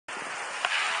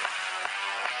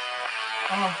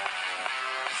Uh,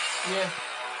 yeah.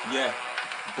 Yeah.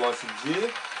 Boss G.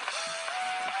 Let's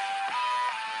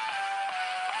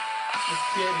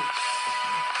get it.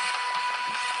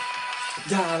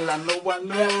 Girl, I know I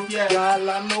know. Yeah. Girl,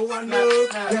 I know I know.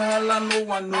 Snap. Girl, I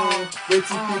know I know.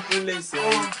 Waiting people they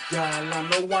say. Girl, I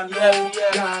know I know.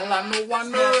 Yeah. Girl, I know I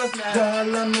know. Snap.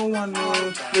 Girl, I know I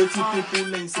know. Waiting people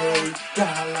they say. Girl,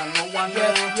 I know I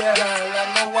know. Yeah. Girl, I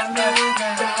know I know.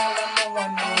 Girl, I know I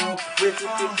know.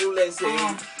 Waiting people they say.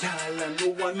 Girl, I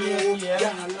know I know. Yeah.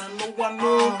 Girl, I know I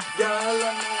know. Girl,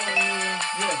 I know I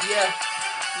know. Yeah.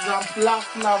 I'm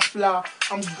fla.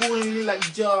 I'm going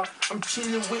like Ja. I'm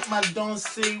chilling with my don't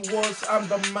say words. I'm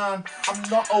the man. I'm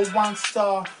not a one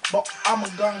star, but I'm a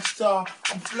gangster.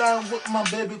 I'm flying with my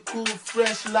baby cool,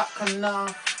 fresh like a nah.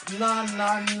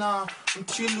 I'm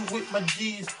chilling with my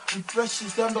G's. I'm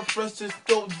freshest, I'm the freshest.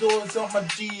 Those on my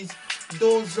G's,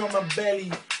 those on my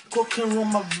belly, cooking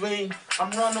on my vein.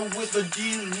 I'm running with the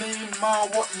G's, name man,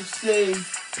 what you say?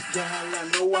 Girl, I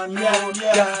know I know.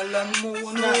 Yeah. Girl, I know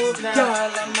I know. Snap.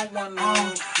 Girl, I know I know.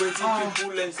 Waiting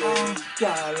people and say.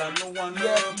 Girl, I know I know.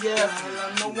 Yeah. Girl, I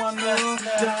know I know.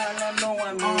 Snap. Girl, I know I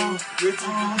know.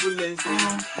 Waiting people and say.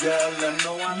 Girl, I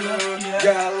know I know. Yeah.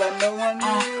 Girl, I know I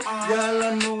know. Girl, I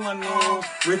know I know.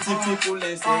 Waiting people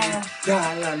and say.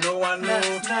 Girl, I know I know.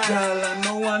 Girl, I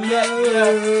know I know.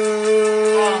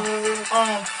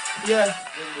 Yeah.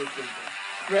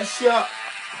 Fresh up.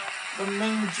 The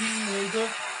main G, nigga.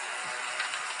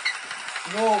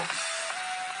 No.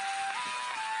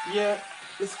 Yeah.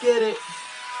 Let's get it.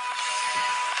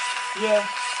 Yeah.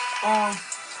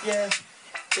 Yeah.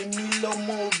 Emilio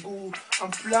Mogu.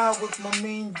 I'm fly with my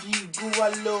main G. Gua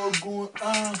logo.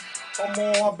 I'm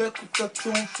on Abekuta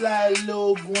tune fly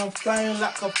logo. I'm flying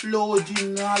like a flow.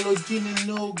 Gini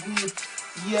no good.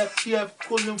 Yep,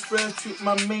 coolin' fresh with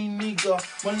my main nigga.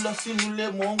 When lost in the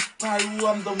lemon,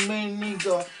 I'm the main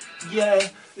nigga. Yeah,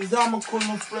 is I'm a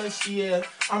coolin' fresh, yeah.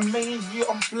 I'm main G,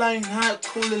 I'm flying high,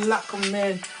 coolin' like a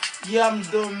man. Yeah, I'm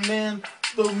the man,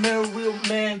 real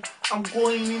man. I'm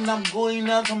going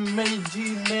out, I'm main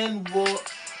G, man,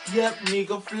 what? Yep,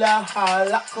 nigga, fly high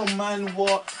like a man,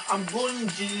 what? I'm going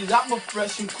G's, I'm a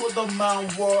fresh and cool the man,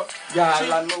 what? Girl,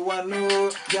 I know I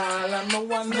know. Girl, I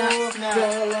know I know. Snap.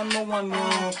 Girl, I know I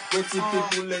know. Waiting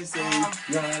people they say.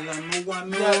 Girl, I know I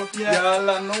know. Yeah. Girl,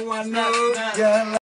 I know I know. Snap. Girl,